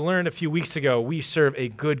 But as we learned a few weeks ago, we serve a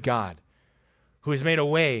good God who has made a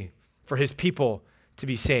way for his people to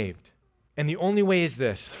be saved. And the only way is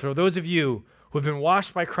this: for those of you who have been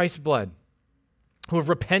washed by Christ's blood, who have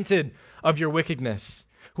repented of your wickedness,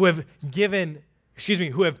 who have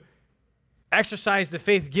exercised the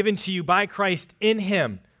faith given to you by Christ in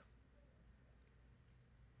him,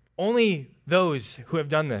 only those who have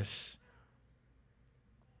done this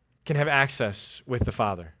can have access with the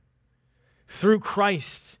Father. Through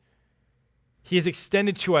Christ, he has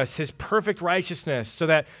extended to us his perfect righteousness so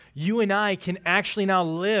that you and I can actually now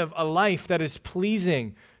live a life that is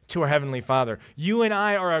pleasing to our Heavenly Father. You and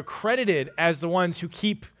I are accredited as the ones who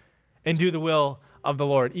keep and do the will of the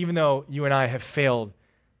Lord, even though you and I have failed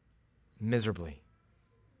miserably.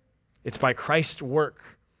 It's by Christ's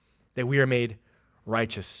work that we are made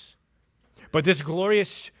righteous. But this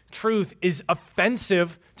glorious truth is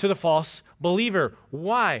offensive to the false believer.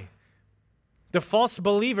 Why? The false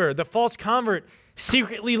believer, the false convert,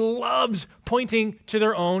 secretly loves pointing to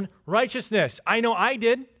their own righteousness. I know I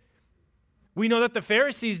did. We know that the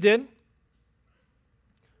Pharisees did.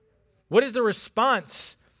 What is the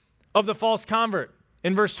response of the false convert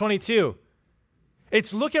in verse 22?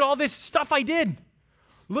 It's, look at all this stuff I did.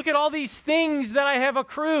 Look at all these things that I have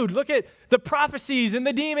accrued. Look at the prophecies and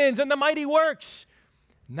the demons and the mighty works.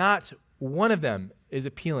 Not one of them is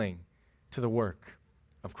appealing to the work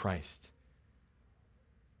of Christ.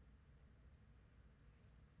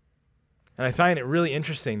 And I find it really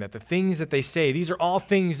interesting that the things that they say, these are all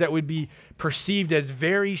things that would be perceived as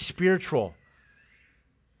very spiritual.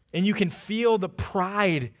 And you can feel the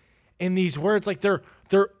pride in these words, like they're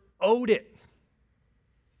owed it.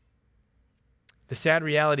 The sad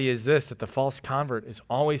reality is this, that the false convert is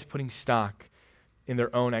always putting stock in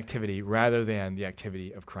their own activity rather than the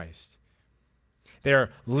activity of Christ. They're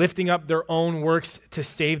lifting up their own works to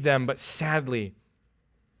save them, but sadly,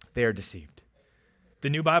 they are deceived. The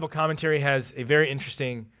New Bible Commentary has a very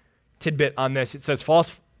interesting tidbit on this. It says,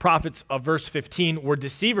 false prophets of verse 15 were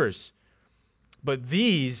deceivers, but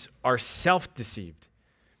these are self-deceived.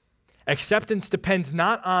 Acceptance depends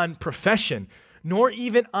not on profession, nor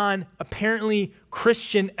even on apparently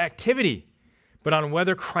Christian activity, but on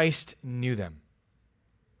whether Christ knew them.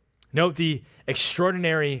 Note the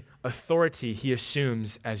extraordinary authority he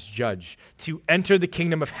assumes as judge. To enter the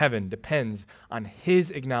kingdom of heaven depends on his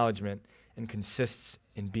acknowledgement and consists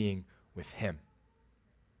in being with him.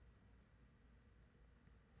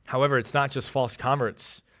 However, it's not just false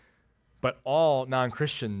converts, but all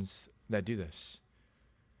non-Christians that do this.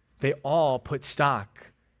 They all put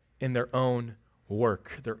stock in their own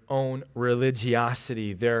work, their own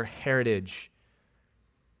religiosity, their heritage.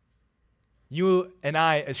 You and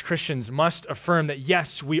I, as Christians, must affirm that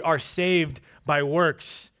yes, we are saved by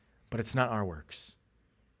works, but it's not our works.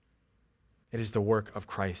 It is the work of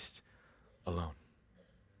Christ alone.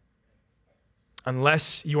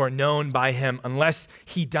 Unless you are known by him, unless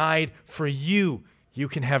he died for you, you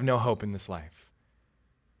can have no hope in this life.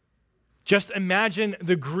 Just imagine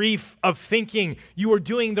the grief of thinking you are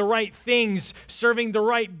doing the right things, serving the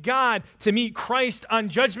right God to meet Christ on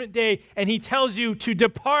Judgment Day, and he tells you to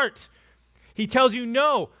depart. He tells you,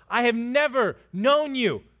 no, I have never known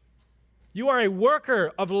you. You are a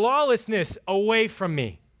worker of lawlessness, away from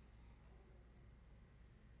me.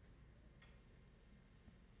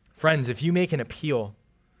 Friends, if you make an appeal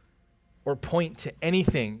or point to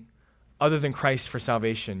anything other than Christ for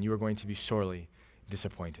salvation, you are going to be sorely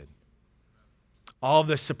disappointed. All of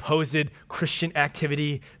the supposed Christian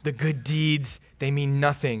activity, the good deeds, they mean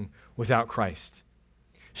nothing without Christ.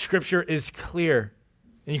 Scripture is clear,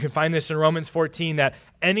 and you can find this in Romans 14, that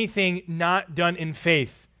anything not done in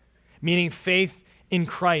faith, meaning faith in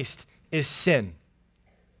Christ, is sin,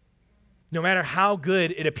 no matter how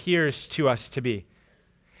good it appears to us to be.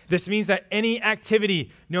 This means that any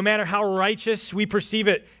activity, no matter how righteous we perceive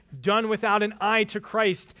it, done without an eye to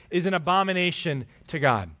Christ, is an abomination to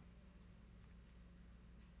God.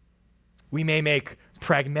 We may make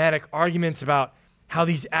pragmatic arguments about how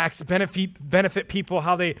these acts benefit people,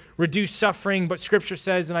 how they reduce suffering, but Scripture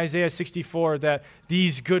says in Isaiah 64 that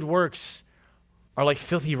these good works are like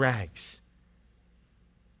filthy rags.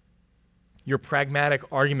 Your pragmatic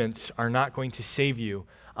arguments are not going to save you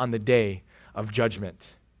on the day of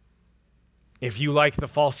judgment. If you, like the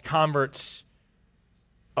false converts,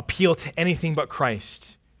 appeal to anything but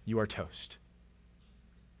Christ, you are toast.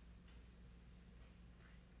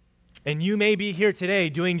 And you may be here today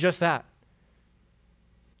doing just that.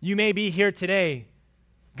 You may be here today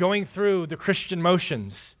going through the Christian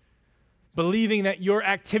motions, believing that your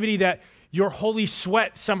activity, that your holy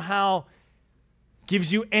sweat somehow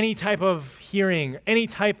gives you any type of hearing, any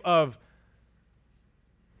type of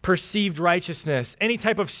perceived righteousness, any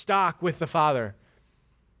type of stock with the Father.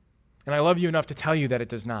 And I love you enough to tell you that it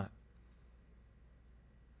does not.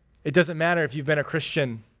 It doesn't matter if you've been a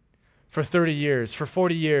Christian for 30 years, for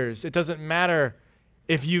 40 years. It doesn't matter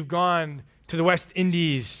if you've gone to the West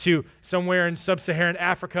Indies, to somewhere in sub-Saharan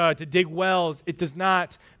Africa to dig wells. It does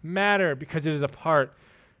not matter because it is apart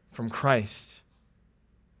from Christ.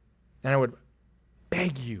 And I would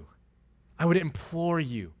beg you, I would implore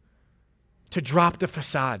you to drop the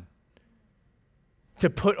facade, to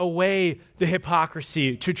put away the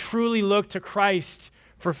hypocrisy, to truly look to Christ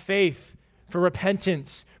for faith, for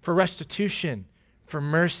repentance, for restitution, for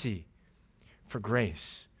mercy, for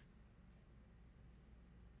grace.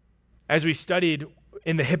 As we studied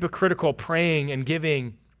in the hypocritical praying and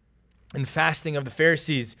giving and fasting of the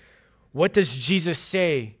Pharisees, what does Jesus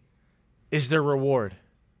say is their reward?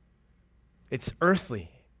 It's earthly.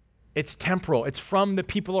 It's temporal. It's from the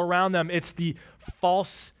people around them. It's the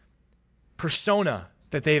false persona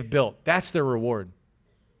that they've built. That's their reward,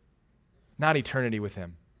 not eternity with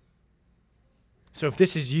him. So if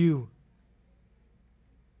this is you,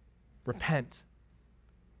 repent.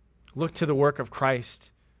 Look to the work of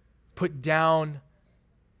Christ. Put down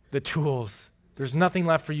the tools. There's nothing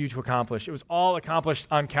left for you to accomplish. It was all accomplished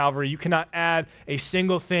on Calvary. You cannot add a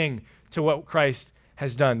single thing to what Christ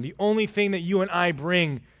has done. The only thing that you and I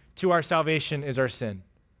bring to our salvation is our sin.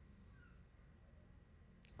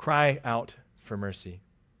 Cry out for mercy.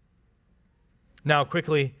 Now,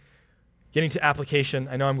 quickly, getting to application.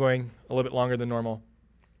 I know I'm going a little bit longer than normal.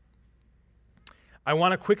 I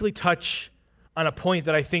want to quickly touch on a point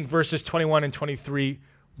that I think verses 21 and 23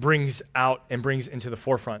 brings out and brings into the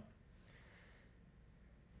forefront.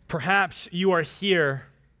 Perhaps you are here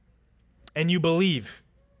and you believe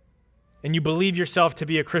yourself to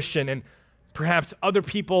be a Christian, and perhaps other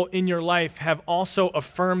people in your life have also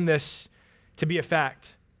affirmed this to be a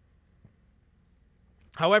fact.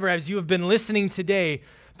 However, as you have been listening today,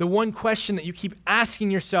 the one question that you keep asking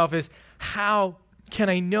yourself is, how can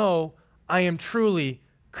I know I am truly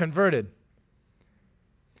converted?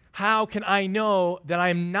 How can I know that I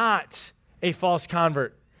am not a false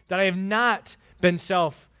convert, that I have not been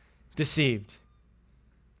self-deceived?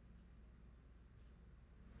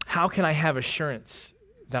 How can I have assurance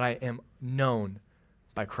that I am known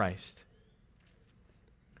by Christ?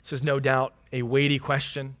 This is no doubt a weighty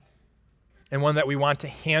question, and one that we want to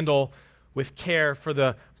handle with care for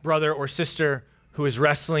the brother or sister who is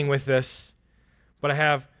wrestling with this. But I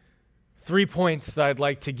have 3 points that I'd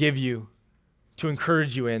like to give you to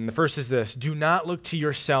encourage you in. The first is this: do not look to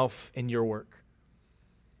yourself in your work.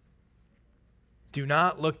 Do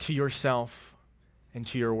not look to yourself and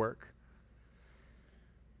to your work.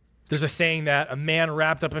 There's a saying that a man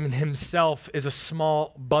wrapped up in himself is a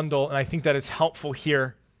small bundle, and I think that is helpful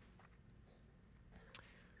here.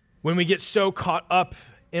 When we get so caught up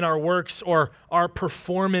in our works or our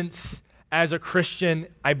performance as a Christian,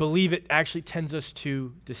 I believe it actually tends us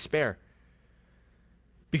to despair.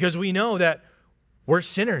 Because we know that we're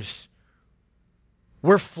sinners.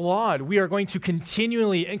 We're flawed. We are going to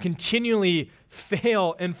continually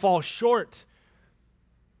fail and fall short.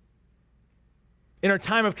 In our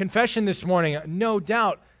time of confession this morning, no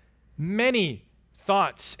doubt, many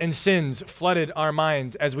thoughts and sins flooded our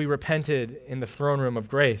minds as we repented in the throne room of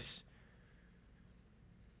grace.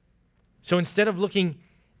 So instead of looking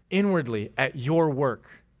inwardly at your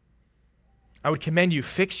work, I would commend you,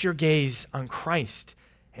 fix your gaze on Christ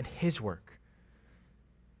and his work.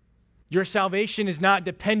 Your salvation is not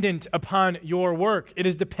dependent upon your work. It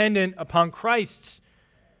is dependent upon Christ's.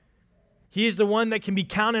 He is the one that can be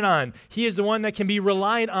counted on. He is the one that can be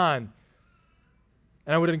relied on.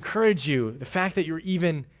 And I would encourage you, the fact that you're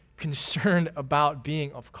even concerned about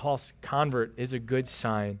being a false convert is a good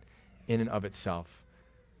sign in and of itself.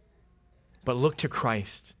 But look to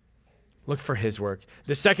Christ. Look for his work.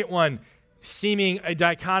 The second one, seeming a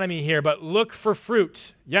dichotomy here, but look for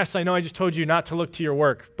fruit. Yes, I know I just told you not to look to your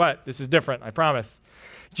work, but this is different, I promise.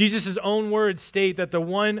 Jesus' own words state that the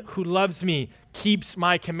one who loves me keeps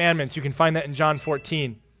my commandments. You can find that in John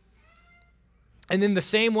 14. And in the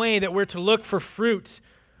same way that we're to look for fruit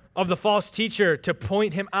of the false teacher, to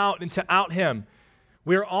point him out and to out him,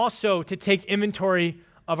 we're also to take inventory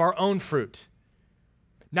of our own fruit.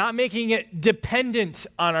 Not making it dependent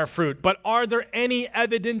on our fruit, but are there any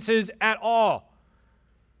evidences at all?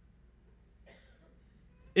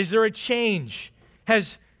 Is there a change?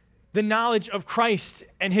 Has the knowledge of Christ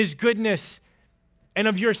and his goodness and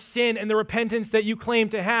of your sin and the repentance that you claim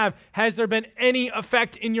to have, has there been any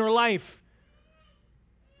effect in your life?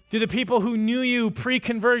 Do the people who knew you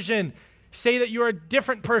pre-conversion say that you're a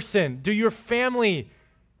different person? Do your family,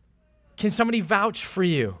 can somebody vouch for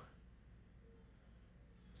you?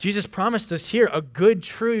 Jesus promised us here, a good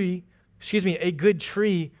tree a good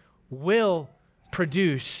tree will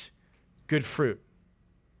produce good fruit.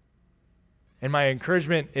 And my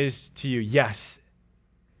encouragement is to you, yes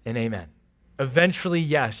and amen. Eventually,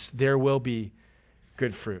 yes, there will be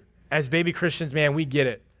good fruit. As baby Christians, man, we get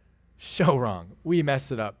it so wrong. We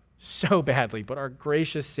mess it up so badly, but our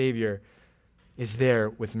gracious Savior is there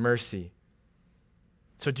with mercy.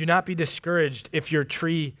 So do not be discouraged if your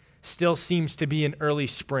tree still seems to be in early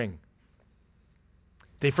spring.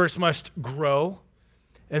 They first must grow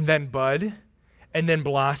and then bud and then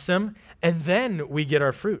blossom, and then we get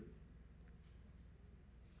our fruit.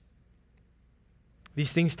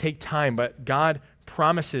 These things take time, but God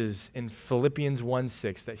promises in Philippians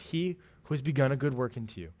 1:6 that he who has begun a good work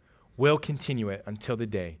into you will continue it until the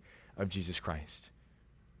day of Jesus Christ.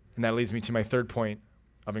 And that leads me to my third point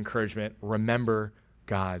of encouragement. Remember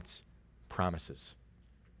God's promises.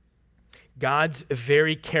 God's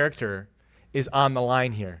very character is on the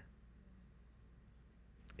line here.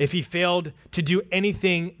 If he failed to do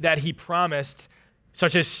anything that he promised,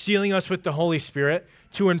 such as sealing us with the Holy Spirit,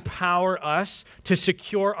 to empower us to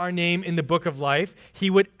secure our name in the book of life, he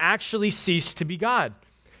would actually cease to be God.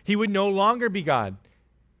 He would no longer be God.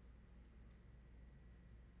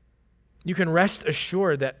 You can rest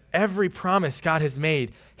assured that every promise God has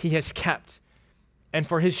made, he has kept. And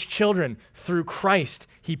for his children, through Christ,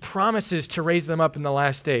 he promises to raise them up in the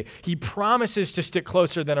last day. He promises to stick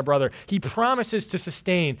closer than a brother. He promises to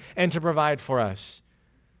sustain and to provide for us.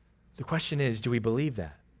 The question is, do we believe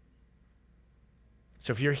that?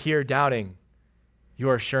 So if you're here doubting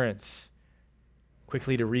your assurance,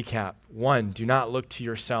 quickly to recap. 1, do not look to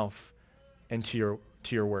yourself and to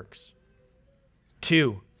your works.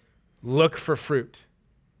 2, look for fruit.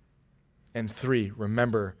 And 3,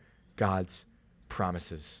 remember God's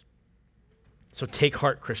promises. So take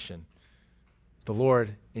heart, Christian. The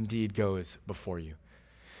Lord indeed goes before you.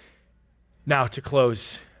 Now, to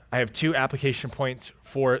close, I have 2 application points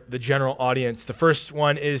for the general audience. The first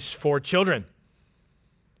one is for children.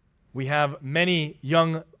 We have many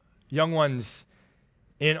young ones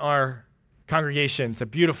in our congregation. It's a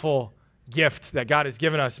beautiful gift that God has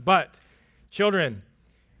given us. But children,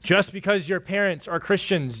 just because your parents are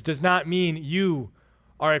Christians does not mean you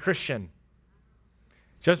are a Christian.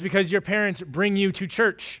 Just because your parents bring you to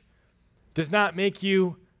church does not make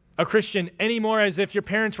you a Christian any more as if your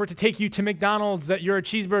parents were to take you to McDonald's that you're a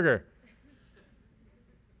cheeseburger.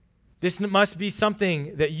 This must be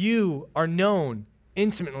something that you are known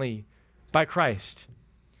intimately by Christ.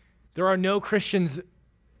 There are no Christians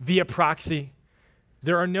via proxy.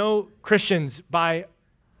 There are no Christians by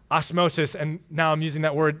osmosis, and now I'm using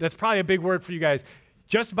that word. That's probably a big word for you guys.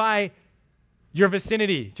 Just by your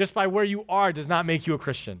vicinity, just by where you are, does not make you a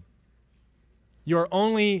Christian. You are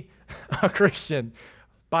only a Christian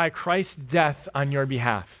by Christ's death on your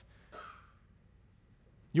behalf.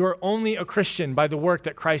 You are only a Christian by the work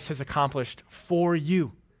that Christ has accomplished for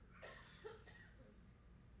you.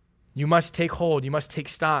 You must take hold. You must take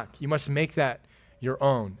stock. You must make that your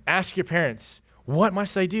own. Ask your parents, what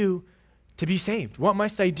must I do to be saved? What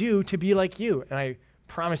must I do to be like you? And I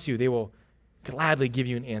promise you, they will gladly give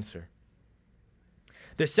you an answer.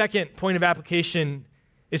 The second point of application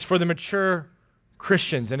is for the mature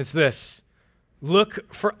Christians, and it's this: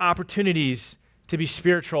 look for opportunities to be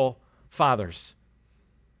spiritual fathers.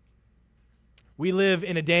 We live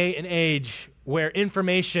in a day and age where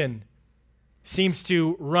information seems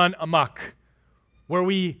to run amok, where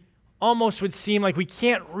we almost would seem like we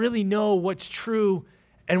can't really know what's true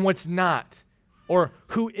and what's not, or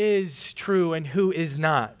who is true and who is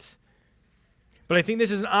not. But I think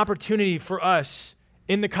this is an opportunity for us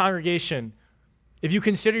in the congregation, if you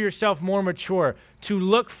consider yourself more mature, to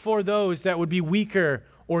look for those that would be weaker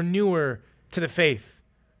or newer to the faith.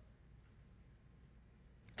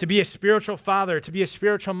 To be a spiritual father, to be a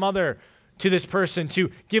spiritual mother to this person,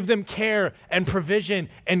 to give them care and provision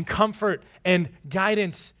and comfort and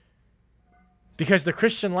guidance. Because the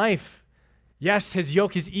Christian life, yes, his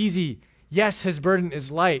yoke is easy. Yes, his burden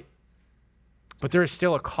is light. But there is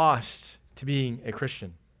still a cost to being a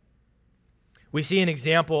Christian. We see an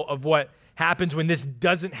example of what happens when this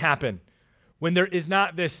doesn't happen, when there is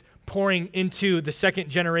not this pouring into the second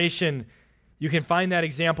generation. You can find that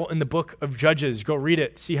example in the book of Judges. Go read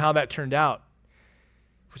it, see how that turned out.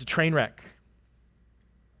 It was a train wreck.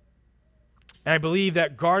 And I believe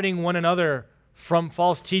that guarding one another from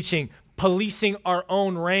false teaching, policing our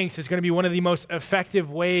own ranks, is going to be one of the most effective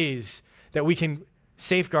ways that we can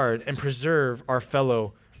safeguard and preserve our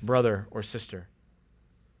fellow brother or sister.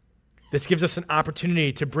 This gives us an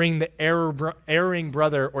opportunity to bring the erring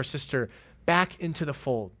brother or sister back into the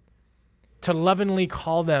fold, to lovingly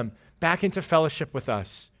call them back into fellowship with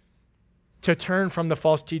us. to turn from the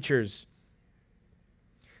false teachers.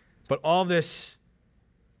 But all this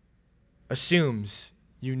assumes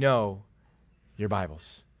you know your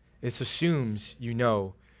Bibles. It assumes you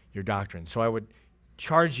know your doctrine. So I would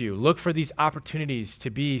charge you, look for these opportunities to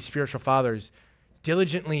be spiritual fathers.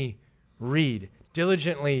 Diligently read,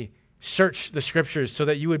 diligently search the scriptures so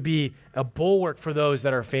that you would be a bulwark for those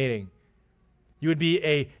that are fading. You would be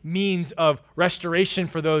a means of restoration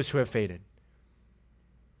for those who have faded.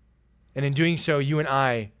 And in doing so, you and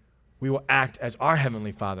I, we will act as our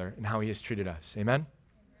Heavenly Father in how He has treated us. Amen?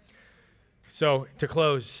 So, to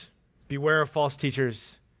close, beware of false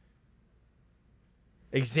teachers.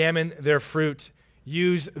 Examine their fruit.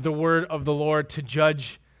 Use the word of the Lord to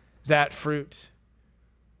judge that fruit.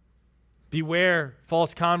 Beware,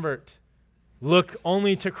 false convert. Look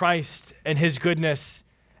only to Christ and His goodness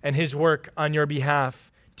and His work on your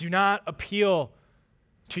behalf. Do not appeal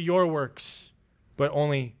to your works, but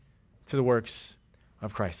only to the works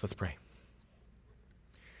of Christ. Let's pray.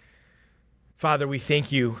 Father, we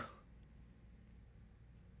thank you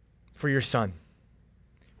for your Son.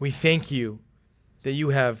 We thank you that you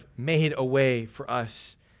have made a way for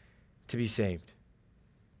us to be saved.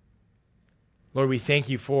 Lord, we thank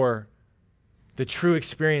you for the true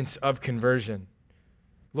experience of conversion.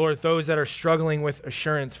 Lord, those that are struggling with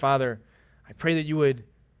assurance, Father, I pray that you would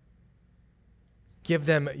give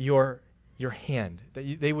them your hand,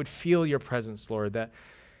 that they would feel your presence, Lord, that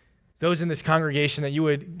those in this congregation, that you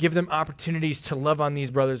would give them opportunities to love on these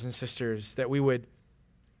brothers and sisters, that we would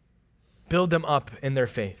build them up in their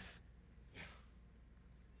faith.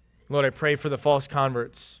 Lord, I pray for the false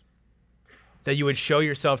converts, that you would show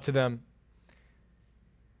yourself to them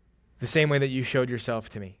the same way that you showed yourself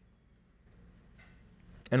to me.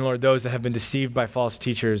 And Lord, those that have been deceived by false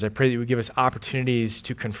teachers, I pray that you would give us opportunities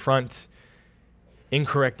to confront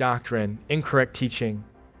incorrect doctrine, incorrect teaching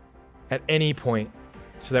at any point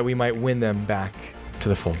so that we might win them back to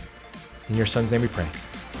the fold. In your Son's name we pray.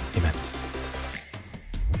 Amen.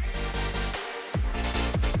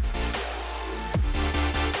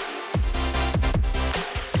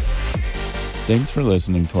 Thanks for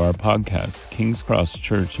listening to our podcast. King's Cross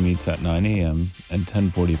Church meets at 9 a.m. and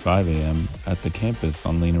 10:45 a.m. at the campus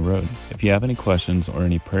on Lena Road. If you have any questions or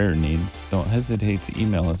any prayer needs, don't hesitate to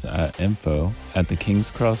email us at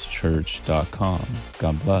info@thekingscrosschurch.com.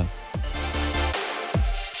 God bless.